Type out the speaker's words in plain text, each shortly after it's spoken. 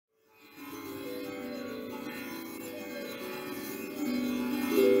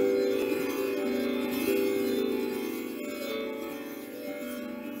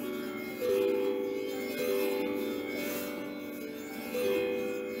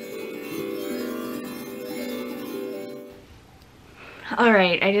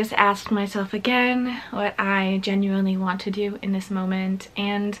Alright, I just asked myself again what I genuinely want to do in this moment,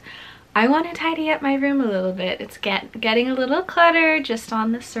 and I want to tidy up my room a little bit. It's getting a little cluttered just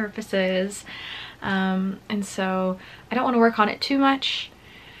on the surfaces, and so I don't want to work on it too much,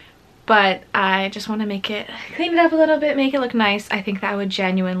 but I just want to clean it up a little bit, make it look nice. I think that would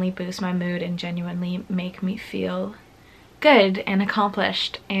genuinely boost my mood and genuinely make me feel good and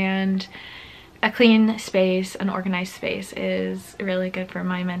accomplished, and a clean space, an organized space is really good for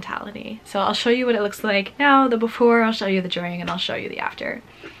my mentality. So I'll show you what it looks like now, the before, I'll show you the during, and I'll show you the after.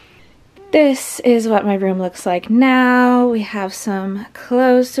 This is what my room looks like now. We have some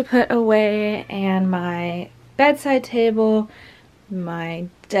clothes to put away, and my bedside table, my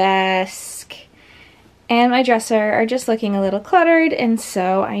desk, and my dresser are just looking a little cluttered, and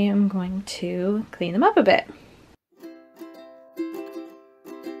so I am going to clean them up a bit.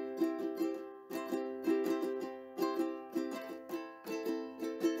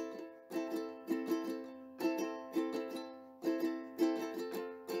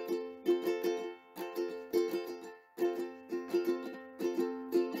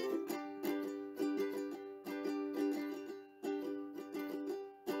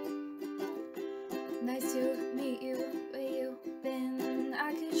 Nice to meet you, where you been?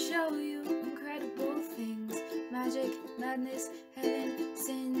 I could show you incredible things. Magic, madness, heaven,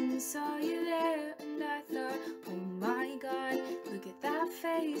 sin. Saw you there and I thought, oh my god, look at that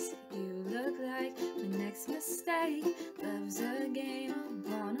face. You look like my next mistake. Love's a game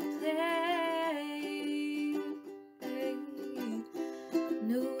I wanna play.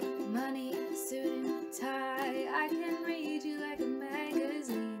 New money, suit and tie. I can read you like a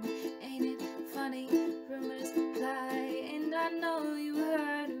magazine. Ain't it funny? Rumors fly, and I know you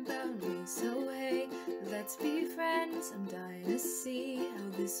heard about me. So hey, let's be friends. I'm dying to see how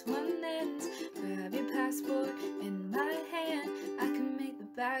this one ends. Grab your passport in my hand. I can make the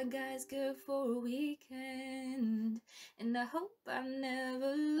bad guys good for a weekend. And I hope I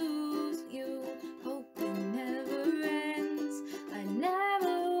never lose you. Hope it never ends. I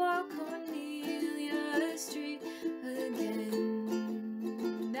never walk Cornelia Street again.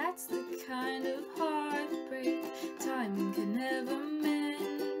 That's the kind of heartbreak time can never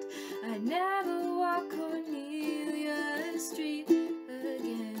mend. I never walk Cornelia Street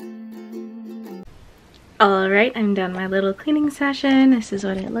again. Alright, I'm done my little cleaning session. This is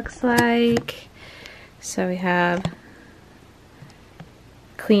what it looks like. So we have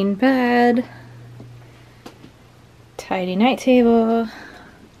clean bed, tidy night table,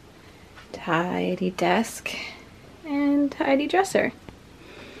 tidy desk, and tidy dresser.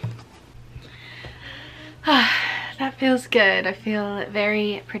 That feels good. I feel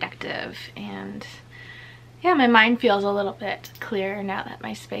very productive, and yeah, my mind feels a little bit clearer now that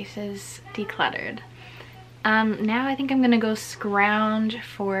my space is decluttered. Now I think I'm gonna go scrounge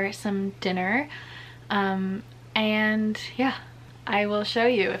for some dinner, and yeah, I will show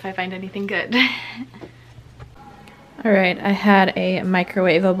you if I find anything good. Alright, I had a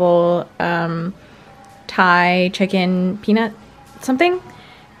microwavable Thai chicken peanut something,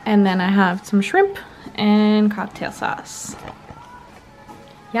 and then I have some shrimp and cocktail sauce.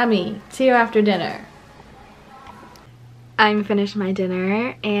 Yummy! See you after dinner. I'm finished my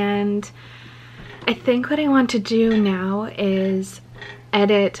dinner, and I think what I want to do now is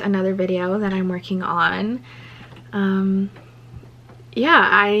edit another video that I'm working on. Yeah,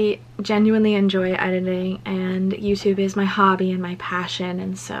 I genuinely enjoy editing, and YouTube is my hobby and my passion,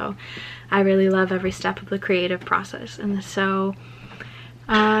 and so I really love every step of the creative process, and so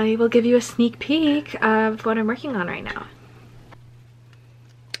I will give you a sneak peek of what I'm working on right now.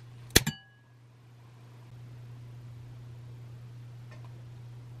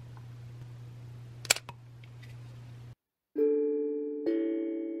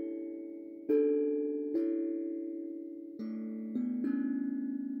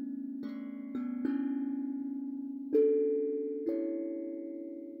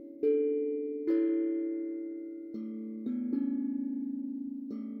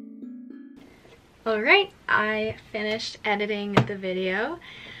 Alright, I finished editing the video.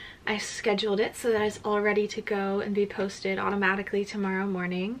 I scheduled it so that it's all ready to go and be posted automatically tomorrow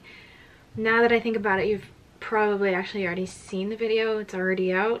morning. Now that I think about it, you've probably actually already seen the video. It's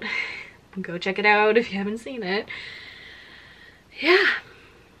already out. Go check it out if you haven't seen it. Yeah,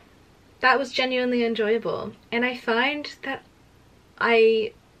 that was genuinely enjoyable. And I find that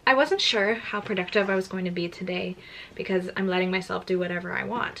I wasn't sure how productive I was going to be today because I'm letting myself do whatever I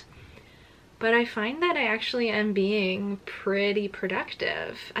want. But I find that I actually am being pretty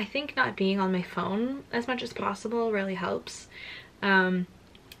productive. I think not being on my phone as much as possible really helps.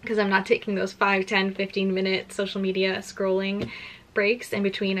 Because I'm not taking those 5, 10, 15 minute social media scrolling breaks in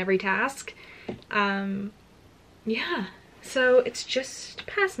between every task. Yeah, so it's just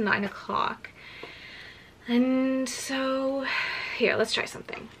past 9 o'clock. And so here, let's try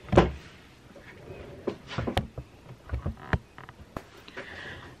something.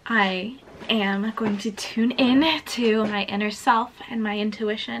 I am going to tune in to my inner self and my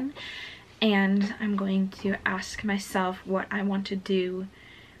intuition, and I'm going to ask myself what I want to do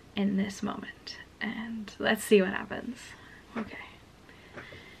in this moment, and let's see what happens. Okay.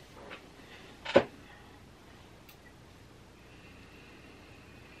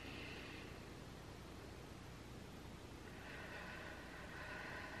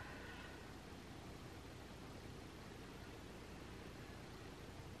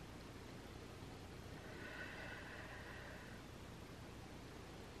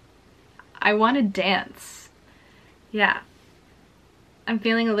 I want to dance. Yeah. I'm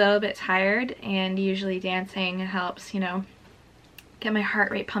feeling a little bit tired, and usually dancing helps, you know, get my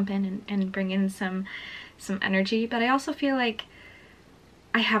heart rate pumping and bring in some energy. But I also feel like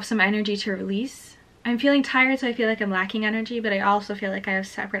I have some energy to release. I'm feeling tired, so I feel like I'm lacking energy, but I also feel like I have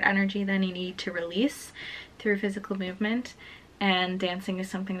separate energy that I need to release through physical movement, and dancing is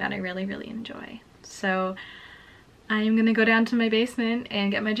something that I really, really enjoy. So I am gonna go down to my basement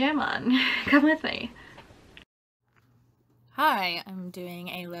and get my jam on. Come with me. Hi, I'm doing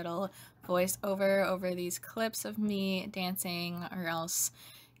a little voiceover over these clips of me dancing, or else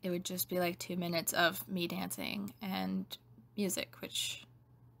it would just be like 2 minutes of me dancing and music, which,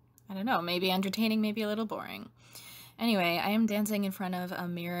 I don't know, maybe entertaining, maybe a little boring. Anyway, I am dancing in front of a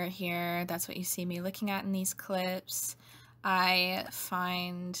mirror here. That's what you see me looking at in these clips. I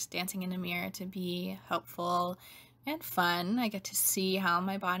find dancing in a mirror to be helpful and fun. I get to see how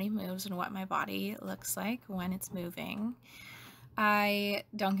my body moves and what my body looks like when it's moving. I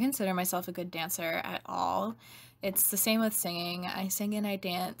don't consider myself a good dancer at all. It's the same with singing. I sing and I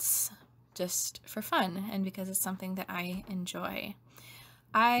dance just for fun and because it's something that I enjoy.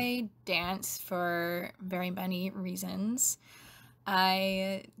 I dance for very many reasons.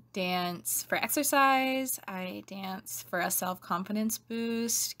 I dance for exercise. I dance for a self-confidence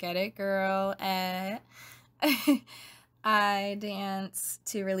boost. Get it, girl? I dance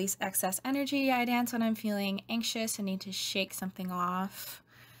to release excess energy. I dance when I'm feeling anxious and need to shake something off.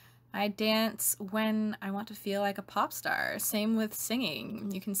 I dance when I want to feel like a pop star. Same with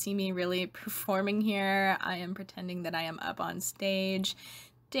singing. You can see me really performing here. I am pretending that I am up on stage,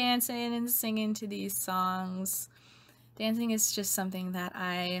 dancing and singing to these songs. Dancing is just something that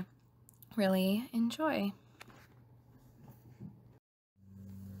I really enjoy.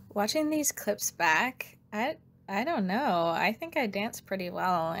 Watching these clips back, I don't know. I think I dance pretty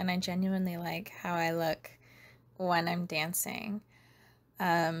well, and I genuinely like how I look when I'm dancing.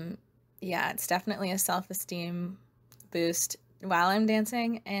 Yeah, it's definitely a self-esteem boost while I'm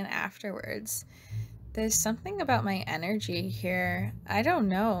dancing and afterwards. There's something about my energy here. I don't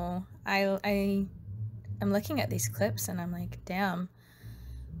know. I'm looking at these clips and I'm like, damn,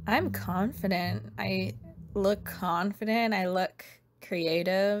 I'm confident. I look confident. I look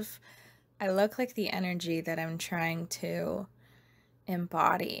creative. I look like the energy that I'm trying to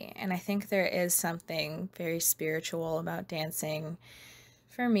embody. And I think there is something very spiritual about dancing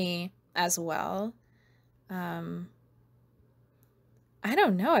for me as well. I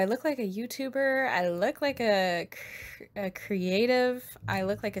don't know. I look like a YouTuber. I look like a creative. I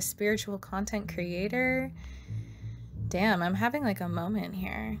look like a spiritual content creator. Damn, I'm having like a moment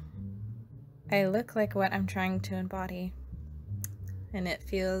here. I look like what I'm trying to embody. And it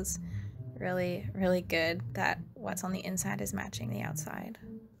feels really, really good that what's on the inside is matching the outside.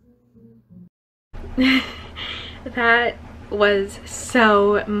 That was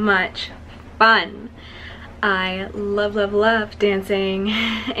so much fun. I love, love, love dancing,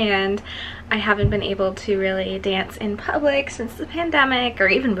 and I haven't been able to really dance in public since the pandemic, or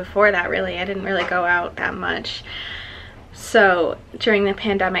even before that really. I didn't really go out that much. So during the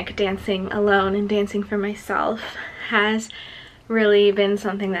pandemic, dancing alone and dancing for myself has really been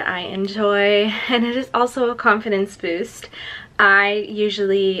something that I enjoy, and it is also a confidence boost. I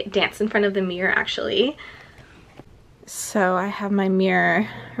usually dance in front of the mirror, actually. So I have my mirror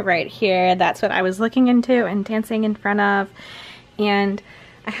right here. That's what I was looking into and dancing in front of. And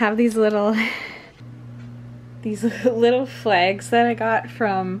I have these little flags that I got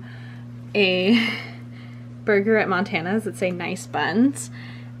from a burger at Montana's that say nice buns.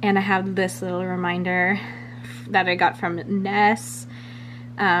 And I have this little reminder that I got from Ness.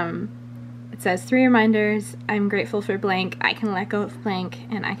 It says 3 reminders. I'm grateful for blank. I can let go of blank,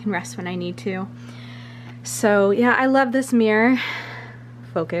 and I can rest when I need to. So yeah, I love this mirror.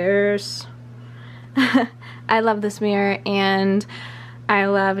 Focus. I love this mirror and I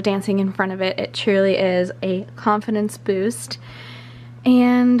love dancing in front of it. It truly is a confidence boost.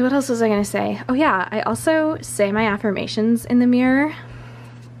 And what else was I gonna say? Oh yeah, I also say my affirmations in the mirror.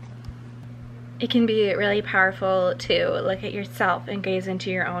 It can be really powerful to look at yourself and gaze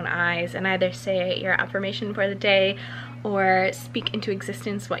into your own eyes and either say your affirmation for the day or speak into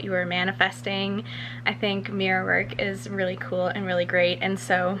existence what you are manifesting. I think mirror work is really cool and really great, and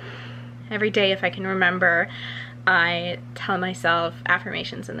so every day if I can remember, I tell myself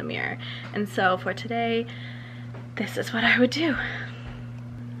affirmations in the mirror. And so for today, this is what I would do.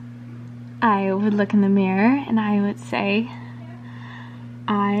 I would look in the mirror and I would say,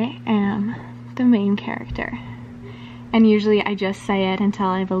 I am the main character. And usually I just say it until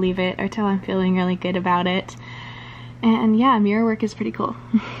I believe it or till I'm feeling really good about it. And yeah, mirror work is pretty cool.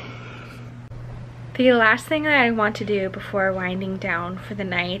 The last thing that I want to do before winding down for the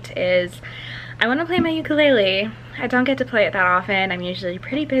night is I want to play my ukulele. I don't get to play it that often. I'm usually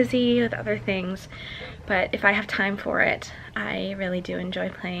pretty busy with other things, but if I have time for it, I really do enjoy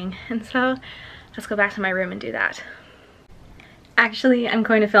playing. And so let's go back to my room and do that. Actually, I'm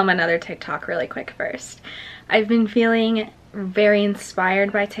going to film another TikTok really quick first. I've been feeling very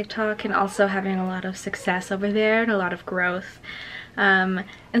inspired by TikTok and also having a lot of success over there and a lot of growth. And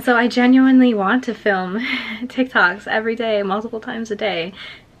so I genuinely want to film TikToks every day, multiple times a day.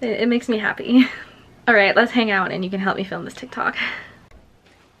 It makes me happy. All right, let's hang out and you can help me film this TikTok.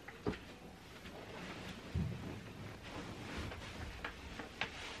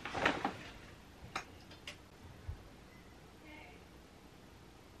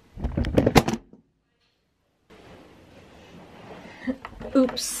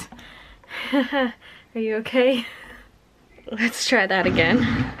 Oops. Are you okay? Let's try that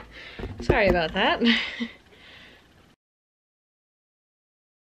again. Sorry about that.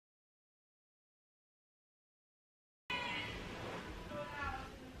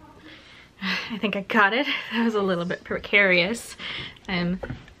 I think I got it. That was a little bit precarious. I'm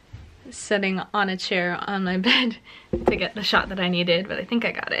sitting on a chair on my bed to get the shot that I needed, but I think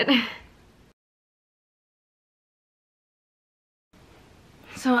I got it.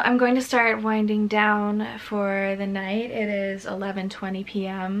 So I'm going to start winding down for the night. It is 11:20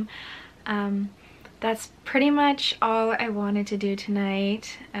 p.m. That's pretty much all I wanted to do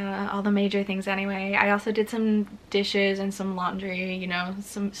tonight, all the major things anyway. I also did some dishes and some laundry, you know,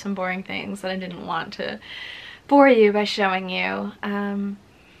 some boring things that I didn't want to bore you by showing you.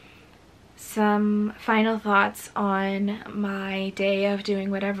 Some final thoughts on my day of doing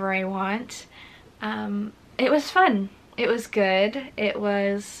whatever I want. It was fun. It was good. It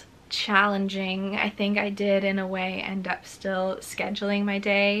was challenging. I think I did in a way end up still scheduling my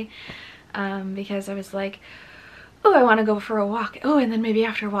day because I was like, oh, I want to go for a walk. Oh, and then maybe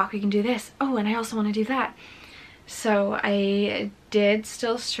after a walk we can do this. Oh, and I also want to do that. So I did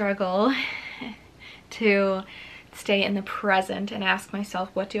still struggle to stay in the present and ask myself,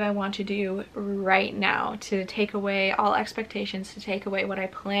 what do I want to do right now, to take away all expectations, to take away what I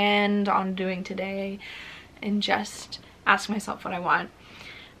planned on doing today, and just ask myself what I want.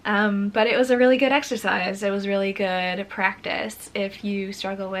 But it was a really good exercise. It was really good practice. If you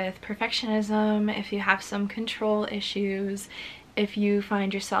struggle with perfectionism, if you have some control issues, if you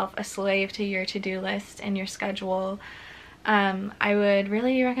find yourself a slave to your to-do list and your schedule, I would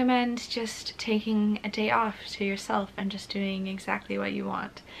really recommend just taking a day off to yourself and just doing exactly what you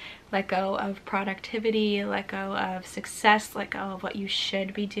want. Let go of productivity, let go of success, let go of what you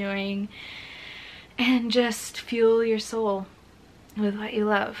should be doing, and just fuel your soul with what you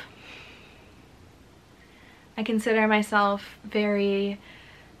love. I consider myself very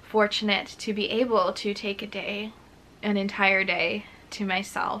fortunate to be able to take a day, an entire day, to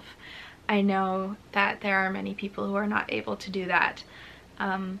myself. I know that there are many people who are not able to do that.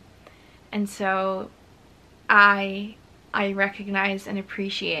 And so I recognize and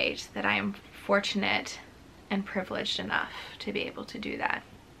appreciate that I am fortunate and privileged enough to be able to do that.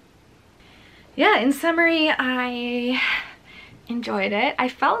 Yeah, in summary, I enjoyed it. I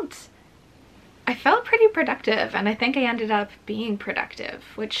felt pretty productive, and I think I ended up being productive,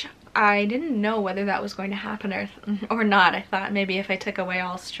 which I didn't know whether that was going to happen or not. I thought maybe if I took away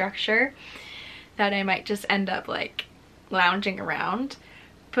all structure that I might just end up like lounging around.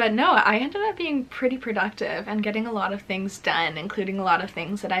 But no, I ended up being pretty productive and getting a lot of things done, including a lot of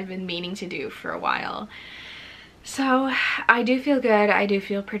things that I've been meaning to do for a while. So I do feel good, I do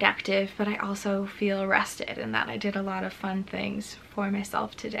feel productive, but I also feel rested in that I did a lot of fun things for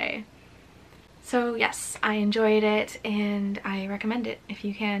myself today. So yes, I enjoyed it and I recommend it if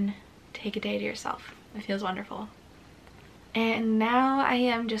you can take a day to yourself. It feels wonderful. And now I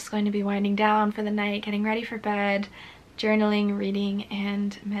am just going to be winding down for the night, getting ready for bed, journaling, reading,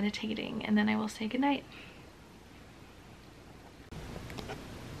 and meditating, and then I will say goodnight.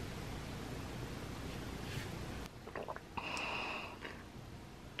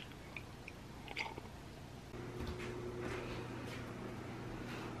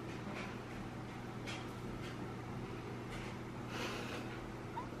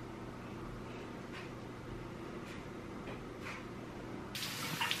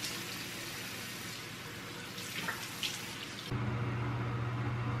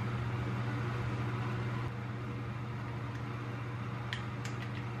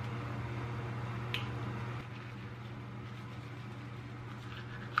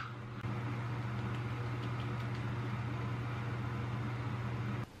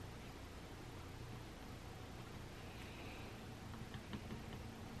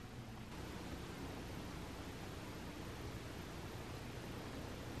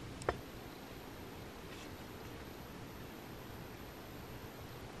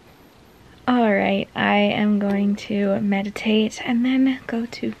 Alright, I am going to meditate and then go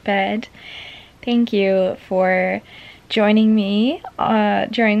to bed. Thank you for joining me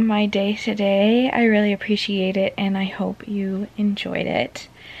during my day today. I really appreciate it and I hope you enjoyed it.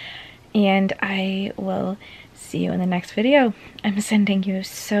 And I will see you in the next video. I'm sending you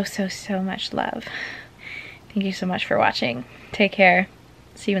so much love. Thank you so much for watching. Take care.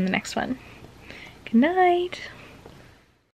 See you in the next one. Good night.